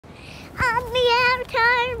I'm the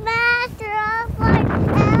Avatar master of life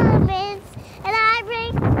elements, and I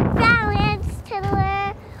bring balance to the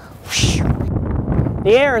world.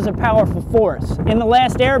 The air is a powerful force. In The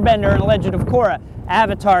Last Airbender and Legend of Korra,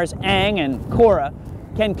 avatars Aang and Korra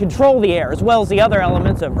can control the air as well as the other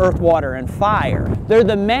elements of earth, water, and fire. They're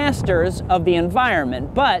the masters of the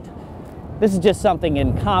environment, but this is just something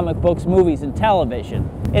in comic books, movies, and television.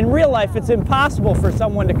 In real life, it's impossible for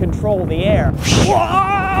someone to control the air.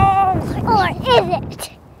 Or is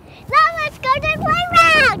it? Now let's go to the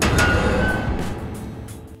playground!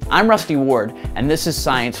 I'm Rusty Ward, and this is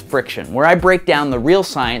Science Friction, where I break down the real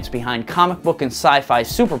science behind comic book and sci-fi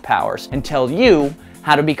superpowers and tell you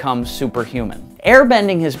how to become superhuman.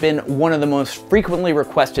 Airbending has been one of the most frequently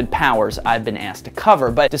requested powers I've been asked to cover,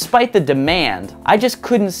 but despite the demand, I just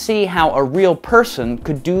couldn't see how a real person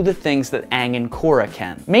could do the things that Aang and Korra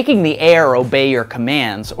can. Making the air obey your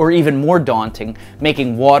commands, or even more daunting,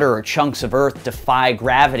 making water or chunks of earth defy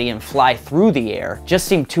gravity and fly through the air, just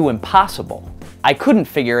seemed too impossible. I couldn't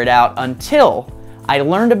figure it out until I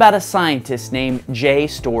learned about a scientist named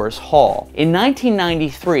Storrs Hall. In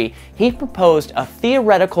 1993, he proposed a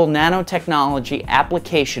theoretical nanotechnology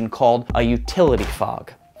application called a utility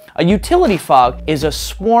fog. A utility fog is a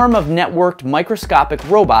swarm of networked microscopic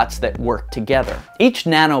robots that work together. Each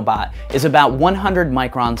nanobot is about 100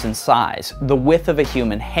 microns in size, the width of a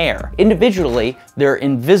human hair. Individually, they're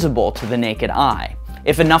invisible to the naked eye.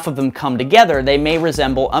 If enough of them come together, they may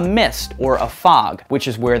resemble a mist or a fog, which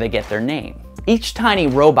is where they get their name. Each tiny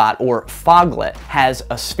robot, or foglet, has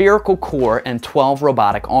a spherical core and 12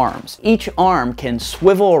 robotic arms. Each arm can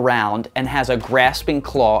swivel around and has a grasping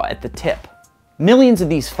claw at the tip. Millions of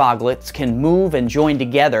these foglets can move and join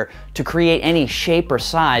together to create any shape or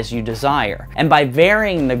size you desire. And by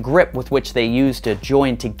varying the grip with which they use to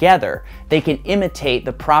join together, they can imitate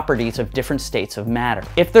the properties of different states of matter.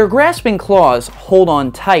 If their grasping claws hold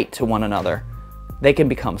on tight to one another, they can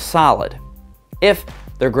become solid. If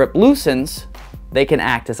their grip loosens, they can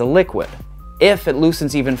act as a liquid. If it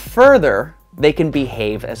loosens even further, they can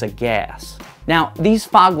behave as a gas. Now, these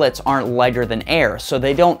foglets aren't lighter than air, so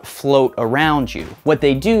they don't float around you. What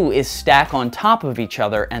they do is stack on top of each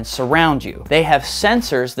other and surround you. They have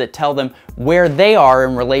sensors that tell them where they are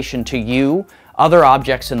in relation to you, other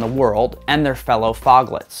objects in the world, and their fellow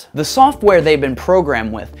foglets. The software they've been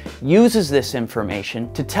programmed with uses this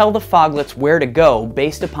information to tell the foglets where to go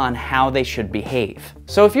based upon how they should behave.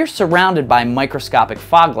 So if you're surrounded by microscopic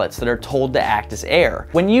foglets that are told to act as air,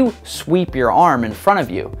 when you sweep your arm in front of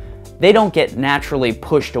you, they don't get naturally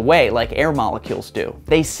pushed away like air molecules do.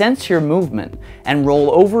 They sense your movement and roll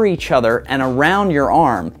over each other and around your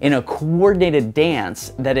arm in a coordinated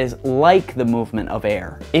dance that is like the movement of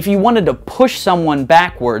air. If you wanted to push someone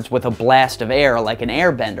backwards with a blast of air like an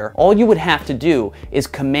airbender, all you would have to do is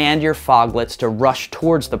command your foglets to rush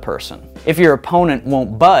towards the person. If your opponent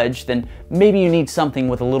won't budge, then maybe you need something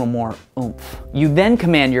with a little more oomph. You then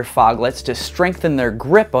command your foglets to strengthen their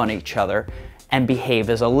grip on each other and behave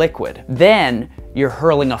as a liquid. Then you're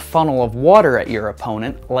hurling a funnel of water at your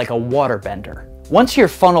opponent like a waterbender. Once your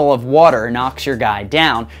funnel of water knocks your guy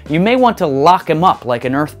down, you may want to lock him up like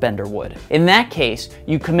an earthbender would. In that case,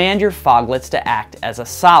 you command your foglets to act as a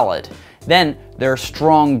solid. Then their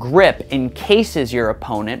strong grip encases your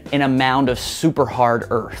opponent in a mound of super hard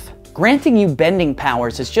earth. Granting you bending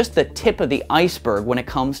powers is just the tip of the iceberg when it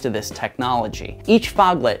comes to this technology. Each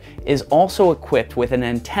foglet is also equipped with an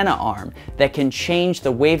antenna arm that can change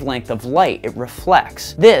the wavelength of light it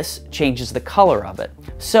reflects. This changes the color of it.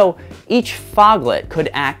 So each foglet could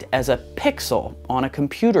act as a pixel on a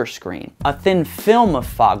computer screen. A thin film of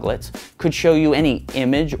foglets could show you any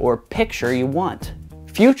image or picture you want.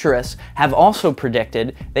 Futurists have also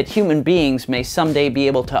predicted that human beings may someday be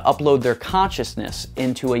able to upload their consciousness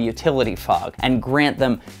into a utility fog and grant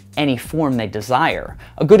them any form they desire.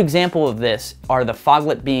 A good example of this are the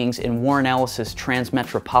foglet beings in Warren Ellis's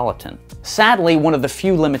Transmetropolitan. Sadly, one of the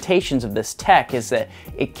few limitations of this tech is that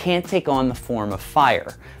it can't take on the form of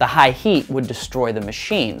fire. The high heat would destroy the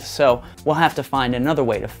machines, so we'll have to find another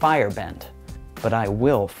way to firebend. But I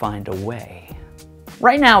will find a way.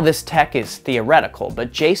 Right now, this tech is theoretical,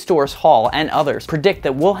 but Storrs Hall and others predict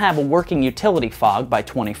that we'll have a working utility fog by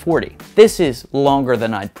 2040. This is longer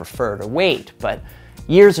than I'd prefer to wait, but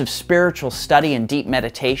years of spiritual study and deep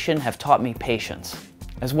meditation have taught me patience,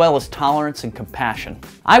 as well as tolerance and compassion.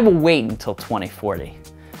 I will wait until 2040.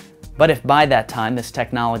 But if by that time this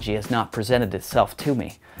technology has not presented itself to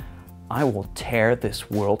me, I will tear this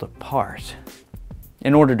world apart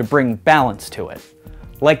in order to bring balance to it,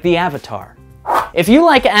 like the Avatar. If you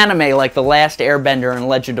like anime like The Last Airbender and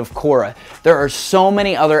Legend of Korra, there are so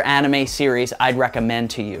many other anime series I'd recommend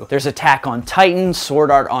to you. There's Attack on Titan,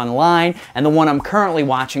 Sword Art Online, and the one I'm currently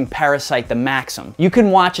watching, Parasite the Maxim. You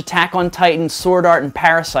can watch Attack on Titan, Sword Art, and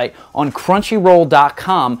Parasite on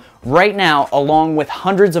Crunchyroll.com right now, along with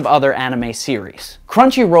hundreds of other anime series.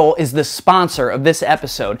 Crunchyroll is the sponsor of this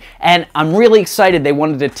episode, and I'm really excited they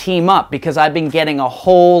wanted to team up because I've been getting a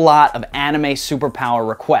whole lot of anime superpower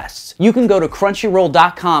requests. You can go to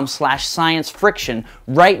crunchyroll.com/sciencefriction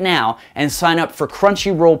right now and sign up for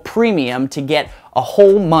Crunchyroll Premium to get a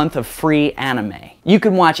whole month of free anime. You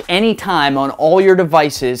can watch anytime on all your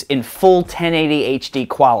devices in full 1080 HD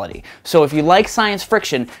quality. So if you like science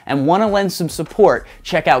friction and want to lend some support,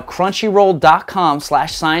 check out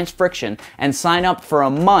crunchyroll.com/sciencefriction and sign up for a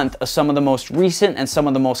month of some of the most recent and some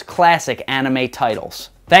of the most classic anime titles.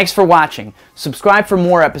 Thanks for watching. Subscribe for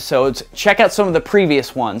more episodes, check out some of the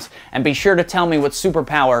previous ones, and be sure to tell me what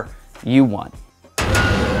superpower you want.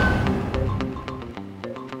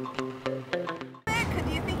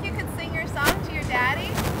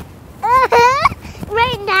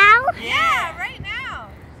 Right now? Yeah, right now.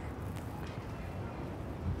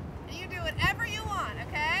 And you do whatever you want,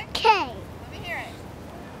 okay?